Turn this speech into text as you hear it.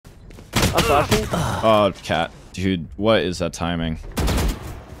I'm flashing. Oh, cat. Dude, what is that timing?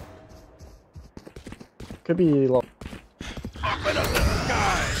 Could be low.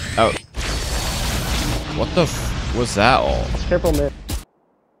 Oh. What the f was that all? Careful, mid.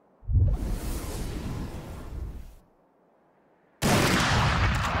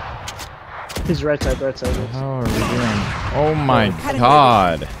 He's right side, right side. How are we doing? Oh my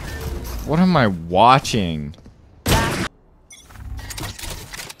god. What am I watching?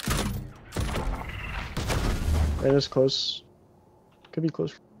 Right, is close. Could be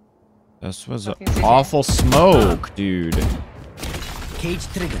close. This was an awful smoke, dude. Cage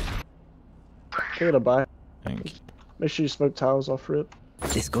trigger. Give it a buy. Thank you. Make sure you smoke towels off rip.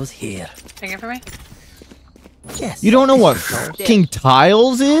 This goes here. Take it for me. Yes. You don't know what fucking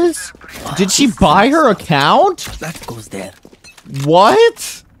tiles is? Did she buy her account? That goes there.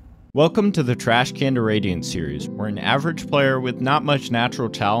 What? Welcome to the Trashcan to Radiant series, where an average player with not much natural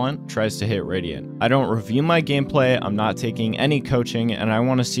talent tries to hit Radiant. I don't review my gameplay, I'm not taking any coaching, and I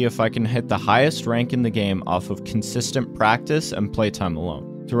want to see if I can hit the highest rank in the game off of consistent practice and playtime alone.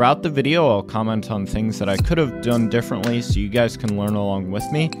 Throughout the video, I'll comment on things that I could have done differently so you guys can learn along with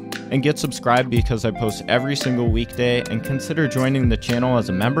me, and get subscribed because I post every single weekday, and consider joining the channel as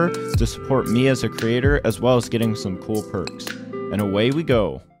a member to support me as a creator as well as getting some cool perks. And away we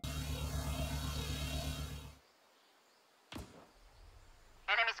go.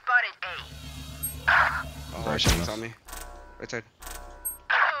 Enemy spotted A. Oh, she's on me. Right side.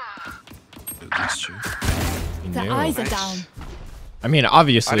 That's true. The eyes are down. I mean,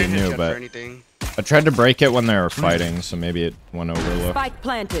 obviously didn't hit new, jet but for anything. I tried to break it when they were fighting, so maybe it went overlooked. Spike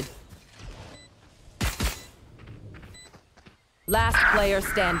planted. Last player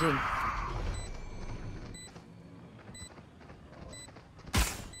standing.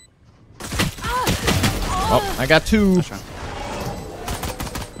 Oh, I got two.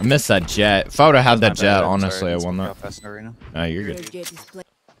 I missed that jet. If I would have had that jet, honestly, I won that. No, you're good.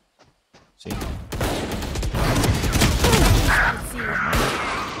 See?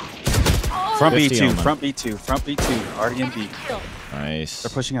 Front 50 B2, on them. front B2, front B2, already in B. Nice. They're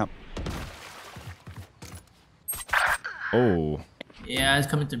pushing up. Oh, Yeah, it's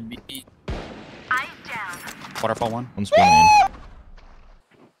coming to B. Waterfall one. one's behind.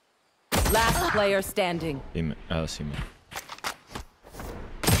 Last player standing. See me.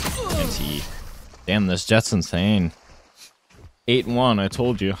 NT. Damn, this jet's insane. 8-1, I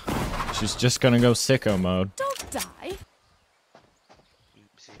told you. She's just gonna go sicko mode. Don't die.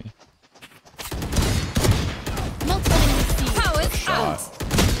 Multiple enemies. Powers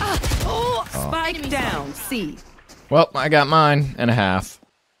out. Spike down. C. Well, I got mine and a half.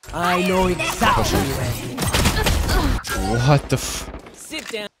 I know exactly where. What the f? Sit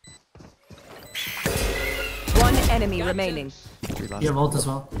down. One enemy remaining. You have ult as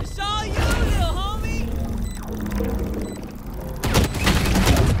well.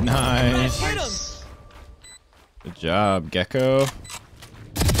 Nice. Good job, Gecko.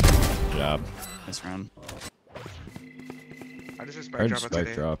 Good job. Nice round. I just Hard spike drop spike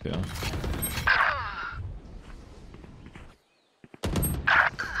today. drop, yeah.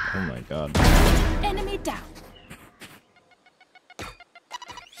 Oh my god. Enemy down.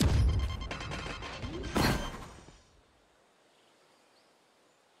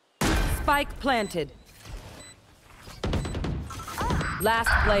 Spike planted. Last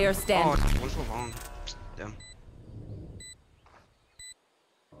player Oh, standing. one's so long. Damn.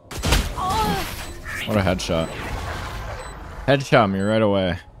 What a headshot. Headshot me right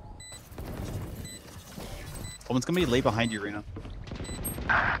away. Someone's gonna be lay behind you, Rena.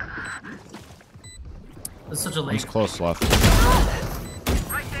 That's such a One's late. close left.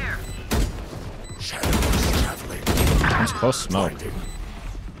 Right there. One's close smoke.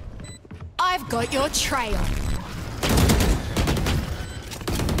 I've got your trail.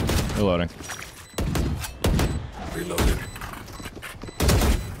 Reloading. Reloaded.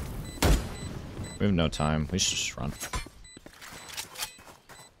 We have no time. We should just run.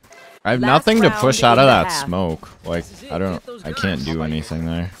 I have Last nothing to round push out of in the that half. smoke. Like, I can't do anything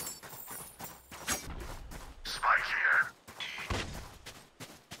there.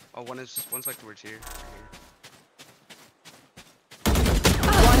 Oh, one's like towards here.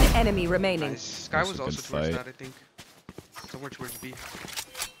 One enemy remaining. Nice. Sky was That's a also good towards fight. that, I think. Somewhere towards B.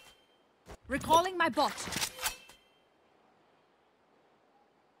 Recalling my bot.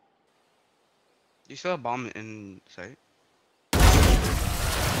 You still have bomb in sight?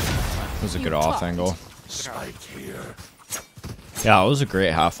 It was a good off angle. Yeah, it was a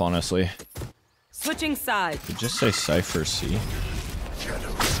great half, honestly. Switching sides. Did you just say Cypher C?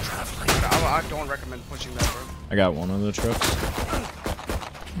 I don't recommend pushing that, bro. I got one of the trips.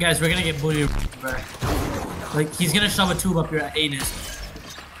 Guys, we're gonna get bullied. Bro. Like, he's gonna shove a tube up your anus.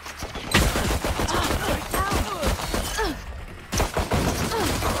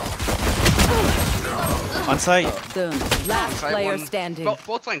 On site. Last Side player one. standing.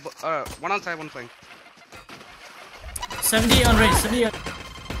 Both flank. One on side, one flank. 70 on range. 70 on...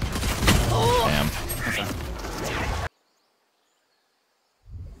 Damn.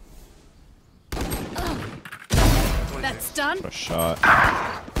 That's done. What a shot.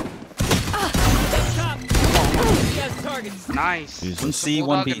 Nice. Jesus. One C,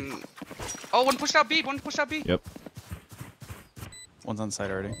 Bulldog one B. and- Oh, one pushed out B. One pushed out B. Yep. One's on site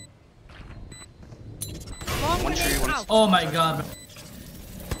already. One tree, one. Oh my god.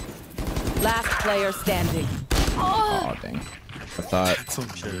 Last player standing. Oh, dang. I thought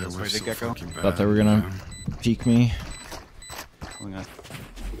Where did Gecko? they were gonna peek me. Pulling up.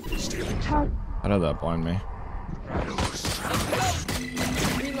 How did that blind me?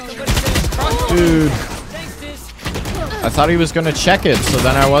 Dude. I thought he was gonna check it, so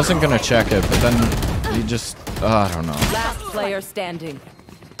then I wasn't gonna check it, but then he just, I don't know. Last player standing.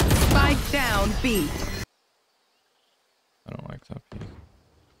 Spike down B. I don't like that peek.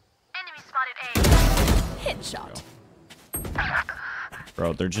 Enemy spotted A. Headshot.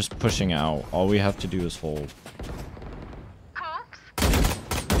 Bro, they're just pushing out. All we have to do is hold.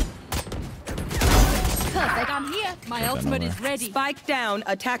 Perfect, I'm here. My ultimate is ready. Spike down.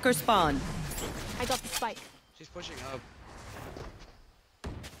 Attacker spawn. I got the spike. She's pushing up.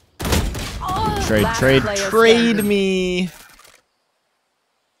 Trade, Last trade, player trade standing. me!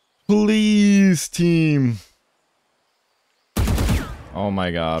 Please, team. Oh my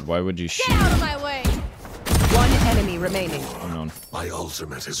god, why would you shoot? Get out of my way. One enemy remaining. Unknown. My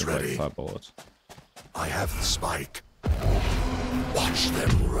ultimate is Like ready. 5 bullets. I have the spike. Watch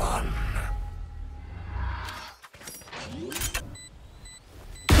them run.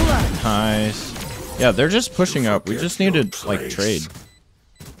 Nice. Yeah, they're just pushing up. We just need to, like, trade.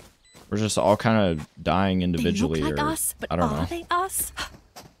 We're just all kind of dying individually, they look like or us, but I don't are know. they us?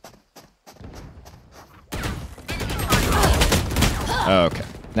 Okay,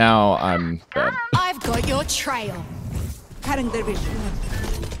 now I'm dead. I've got your trail. Cutting the vision.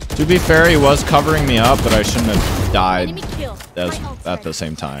 To be fair, he was covering me up, but I shouldn't have died Enemy kill. as, My ult's at the ready.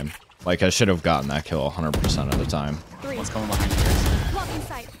 same time. Like, I should have gotten that kill 100% of the time. One's coming behind you. Block in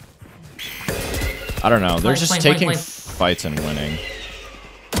sight. I don't know. They're Flank, just flank, taking flank. fights and winning.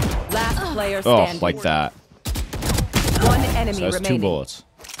 Last player Oh, standing. like that. One enemy So that's 2 remaining. bullets.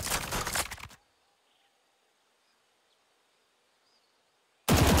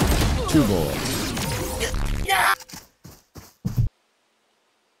 Two bullets.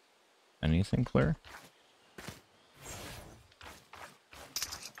 Anything clear?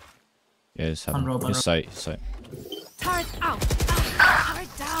 Yeah, he's having Unroll, his sight, his sight. Turret out.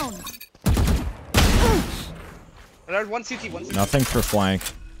 Turret down. There's one CT, one CT. Nothing for flank.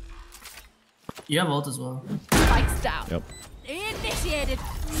 You have ult as well. Spikes down. Yep. Initiated.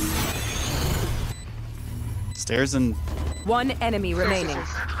 Stairs and One enemy remaining.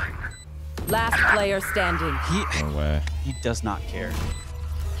 Last player standing. No way. he does not care.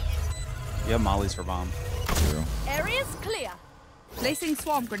 You have mollies for bomb. True. Area's clear. Placing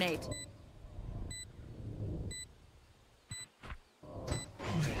swarm grenade.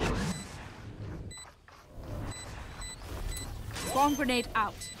 Swarm grenade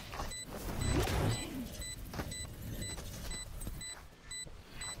out.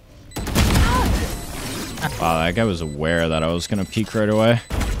 Wow, that guy was aware that I was gonna peek right away.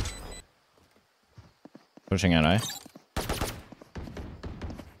 Pushing at A.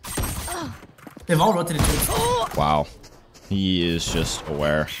 They've all rotated too. Wow. He is just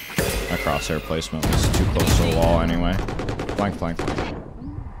aware. My crosshair placement was too close to the wall anyway. Flank, flank,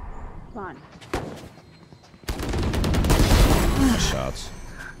 flank. Nice shots.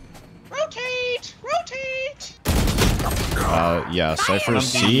 Rotate! Rotate! Yeah, Cypher's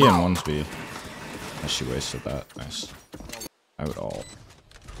C and one's B. Oh, she wasted that. Nice. I would all.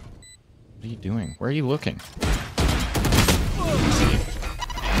 What are you doing? Where are you looking?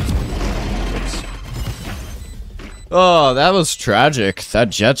 Oh, that was tragic. That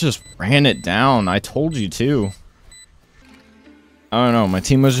jet just ran it down. I told you to. I don't know. My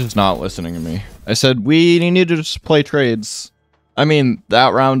team was just not listening to me. I said, we need to just play trades. I mean,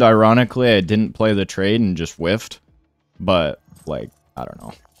 that round, ironically, I didn't play the trade and just whiffed. But, like, I don't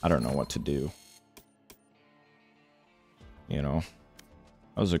know. I don't know what to do. You know?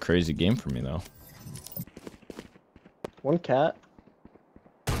 That was a crazy game for me, though. One cat.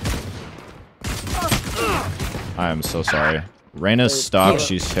 I am so sorry. Reyna's stuck.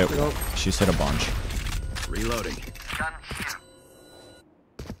 She's hit a bunch. Reloading.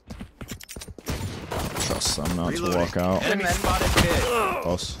 Force them not to walk out. Enemy spotted mid.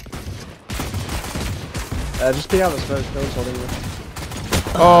 Close. Just be out of smoke. No one's holding you.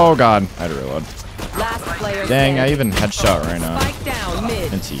 Oh god, I had to reload. Last player Dang, I standing. even headshot right now. Spike down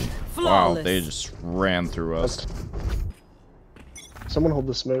mid. Into you. Wow, Flawless. they just ran through us. Someone hold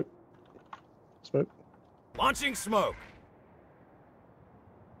the smoke. Smoke. Launching smoke.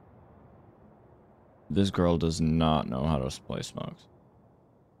 This girl does not know how to play smokes.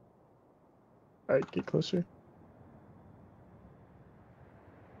 Alright, get closer.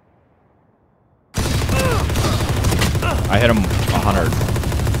 I hit him 100.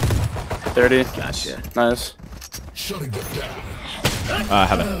 30. Gotcha. Nice. Shutting them down.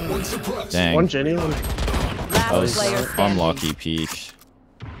 Heaven. Dang. One Jenny, one. That Last was player standing. unlucky peek.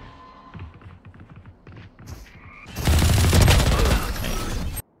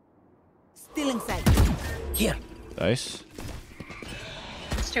 Still inside. Here. Nice.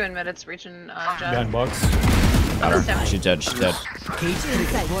 It's 2 in mid. It's reaching Jet. Got her. She's dead. She's dead. Cage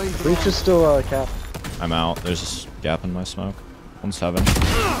trigger. Breach is still cap. I'm out. There's a gap in my smoke.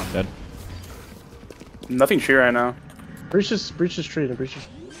 1-7. Dead. Nothing true right now. Breach is tree. Breach is.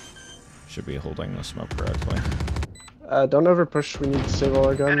 Should be holding the smoke correctly. Don't over push. We need to save all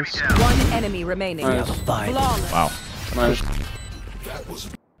our guns. One enemy remaining. Nice. Fine. Flawless. Wow. Nice. That was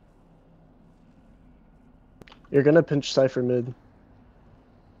You're gonna pinch Cypher mid.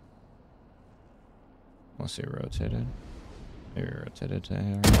 Unless he rotated. Maybe he rotated to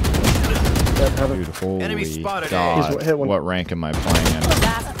here. Yeah, have it. Dude, Enemy holy spotted. god. He's hit one. What rank am I playing in?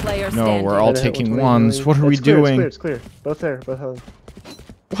 Last player No, standing. we're all Hit taking 120, ones. What are we It's clear, doing? It's clear. Both there. Both held.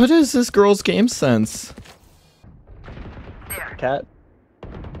 What is this girl's game sense? Cat.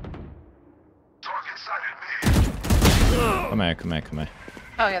 Come here, come here, come here.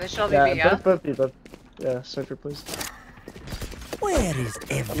 Oh yeah, they should all be Yeah, B, yeah? both be, both. Yeah, Cypher, please. Where is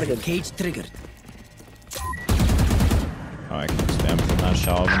every cage triggered? Oh, I can spam from that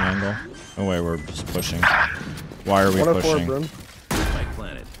shallow of an angle. No way, we're just pushing. Why are we 104 pushing? broom. My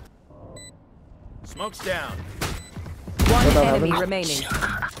planet. Smoke's down. One about enemy heaven? remaining.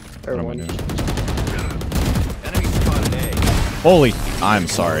 Or What am I one. doing? Enemy spotted A. Holy, I'm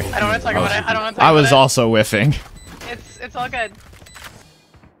sorry. I don't want to talk about it. I don't want to talk I about was it. also whiffing. It's all good.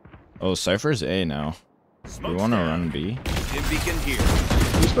 Oh, Cypher's A now. Do we want to run B? Dim beacon here.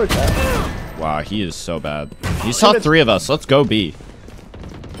 You spoke cat. Wow, he is so bad. He saw 3 of us. Let's go B.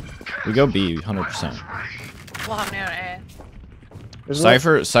 We go B, 100%. We'll have neon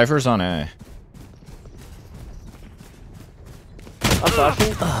A. Cypher's on A. I'm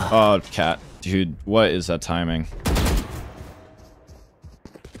flashing. Oh, cat. Dude, what is that timing?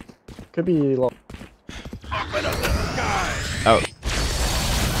 Could be low. Oh.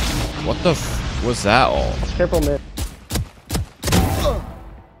 What the f was that all? Careful mid.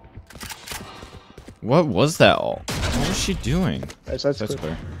 What was that all? What was she doing? Nice, that's That's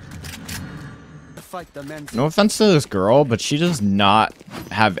clear. clear. No offense to this girl, but she does not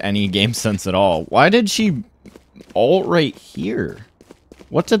have any game sense at all. Why did she ult right here?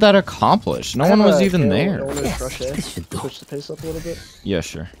 What did that accomplish? No one was even there. This should do. Switch the pace up a little bit. Yeah,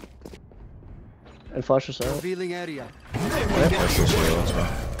 sure. And flash us out. Revealing area.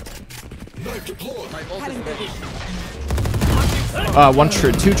 knife deployed. Cutting their vision. One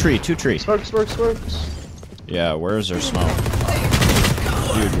tree, two tree. Smokes. Yeah, where is our smoke?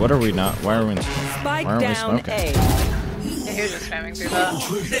 Dude, what are we not? Why are we? Spike Why aren't we down smoking? A. Yeah, he was just spamming through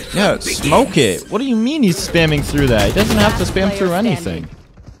that. Yeah, smoke it. What do you mean he's spamming through that? He doesn't have to Last spam player through anything.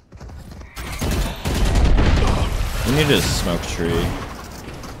 We need to smoke tree.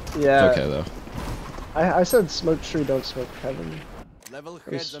 Yeah. It's okay though. I said smoke tree, don't smoke heaven. Level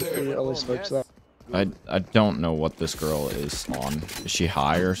He only smokes that. I don't know what this girl is on. Is she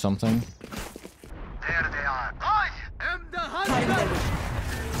high or something? There they are. I am the Cutting their vision.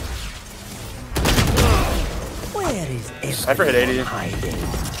 Where is every Cypher hit 80. hiding?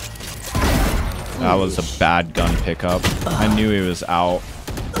 That was a bad gun pickup. I knew he was out.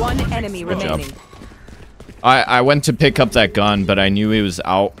 One enemy Good job. remaining. I went to pick up that gun, but I knew he was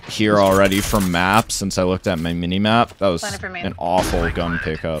out here already from map since I looked at my mini map. That was Planted for me. an awful gun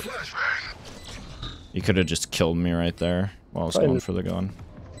pickup. You could have just killed me right there while I was going for the gun.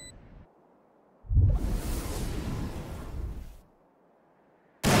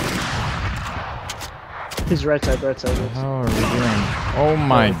 He's right side. How are we doing? Oh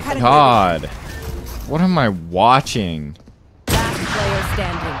my god. What am I watching? Last player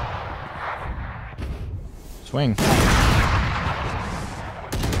standing. Swing.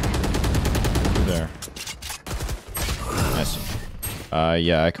 Through there. Nice.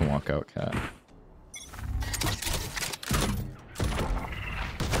 Yeah, I can walk out, cat.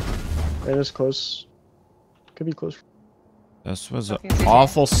 Right is close. Could be close. This was an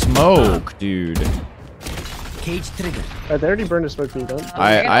awful smoke, dude. Cage trigger. They already burned a smoke beam, don't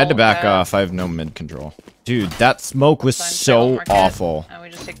I had to back off. I have no mid control. Dude, that smoke was so awful. And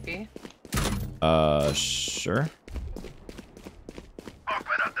we just take B. Sure.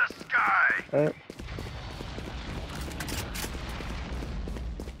 Open up the sky. Alright.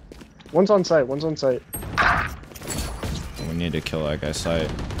 One's on site, one's on site. We need to kill that guy's site.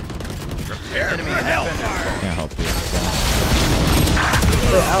 Enemy help. Can't help you.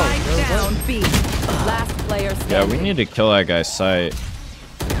 Spike down B. Last player standing. Yeah, we need to kill that guy's site.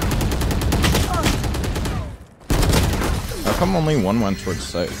 How come only one went towards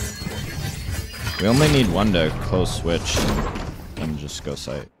site? We only need one to close switch and just go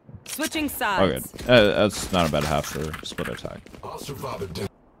site. Switching Okay, sides. that's not a bad half for split attack. I'll survive it.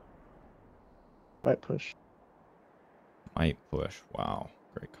 Might push. Might push. Wow,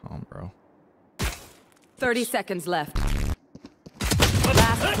 great calm, bro. 30 seconds left.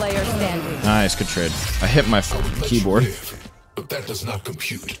 Last player standing. Nice, good trade. I hit my keyboard. But that does not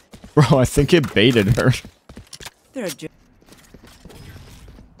compute. Bro, I think it baited her. They're a joke.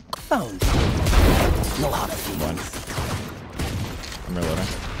 Found. Know how to do One. I'm reloading.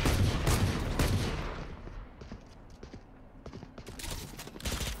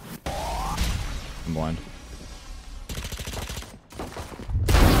 I'm blind.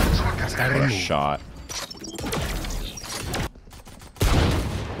 What a shot.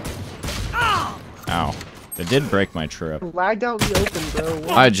 Ow. It did break my trip. Lagged out in the open, bro.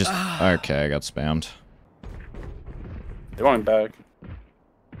 What? I just... Okay, I got spammed. They want back.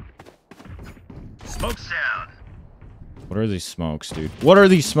 Smoke's down. What are these smokes, dude? What are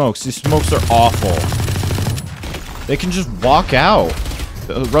these smokes? These smokes are awful. They can just walk out.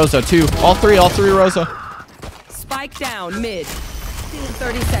 Rosa, too. All three, Rosa. Spike down mid.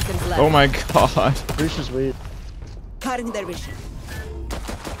 30 seconds left. Oh my god. Breach is weak. Cutting their vision.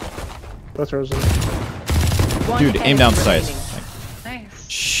 Both Rosa. One Dude, aim down enemy sights. remaining. Nice.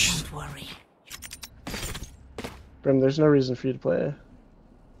 Shh. Don't worry. Brim, there's no reason for you to play.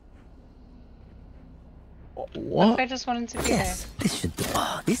 What? I just wanted to be Yes, this should do.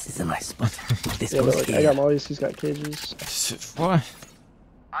 Oh, this is a nice spot. This Yeah, goes but like, here. I got mollies, he's got cages. What?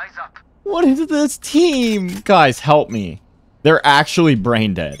 Eyes up. What is this team? Guys, help me. They're actually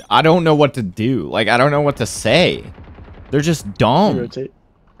brain dead. I don't know what to do. Like, I don't know what to say. They're just You dumb. rotate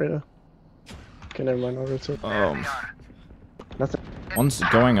right now. Okay, never mind, I'll rotate. Nothing. One's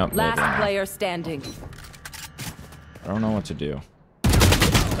going up mid. Last right now. player standing. I don't know what to do.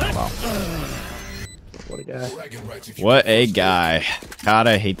 Wow. What a guy. Bragging rights if you What a guy. God,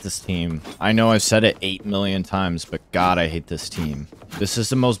 I hate this team. I know I've said it 8 million times, but God, I hate this team. This is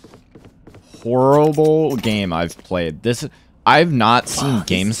the most horrible game I've played. I've not seen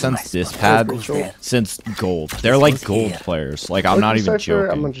game sense this bad since gold. They're like gold players. Like, I'm not even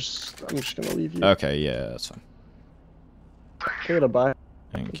joking. I'm just gonna leave you. Okay, yeah, that's fine. Give it a buy.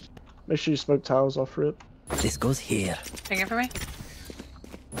 Thank you. Make sure you smoke tiles off rip. This goes here. Take it for me.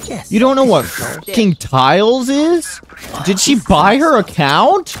 Yes. You don't know what fucking tiles is? Did she buy her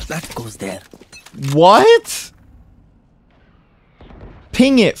account? That goes there. What?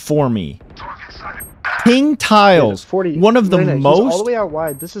 Ping it for me. Ping tiles. 40. One of the Reyna, he's all most. the way out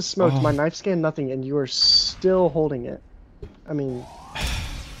wide. This is smoked. Oh. My knife scanned nothing, and you are still holding it. I mean,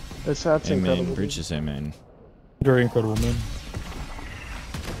 that's incredible. Amen. Breaches, amen. Very incredible, man.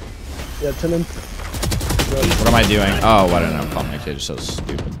 Yeah, Tinin. What am I doing? Oh, why didn't I call my kid? So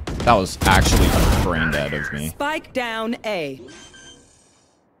stupid. That was actually brain dead of me. Spike down A.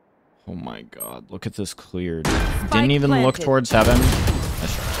 Oh my god. Look at this cleared. Didn't even look planted. towards heaven.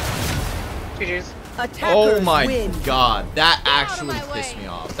 GG's. Attackers Oh my win. god, that actually pissed me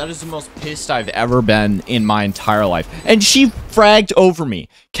off. That is the most pissed I've ever been in my entire life. And she fragged over me.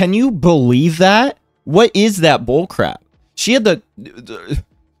 Can you believe that? What is that bullcrap? She had the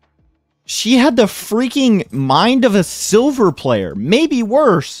freaking mind of a silver player. Maybe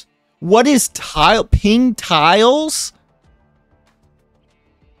worse. What is ping tiles?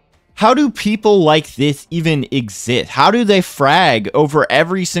 How do people like this even exist? How do they frag over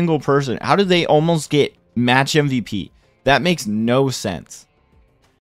every single person? How do they almost get match MVP? That makes no sense.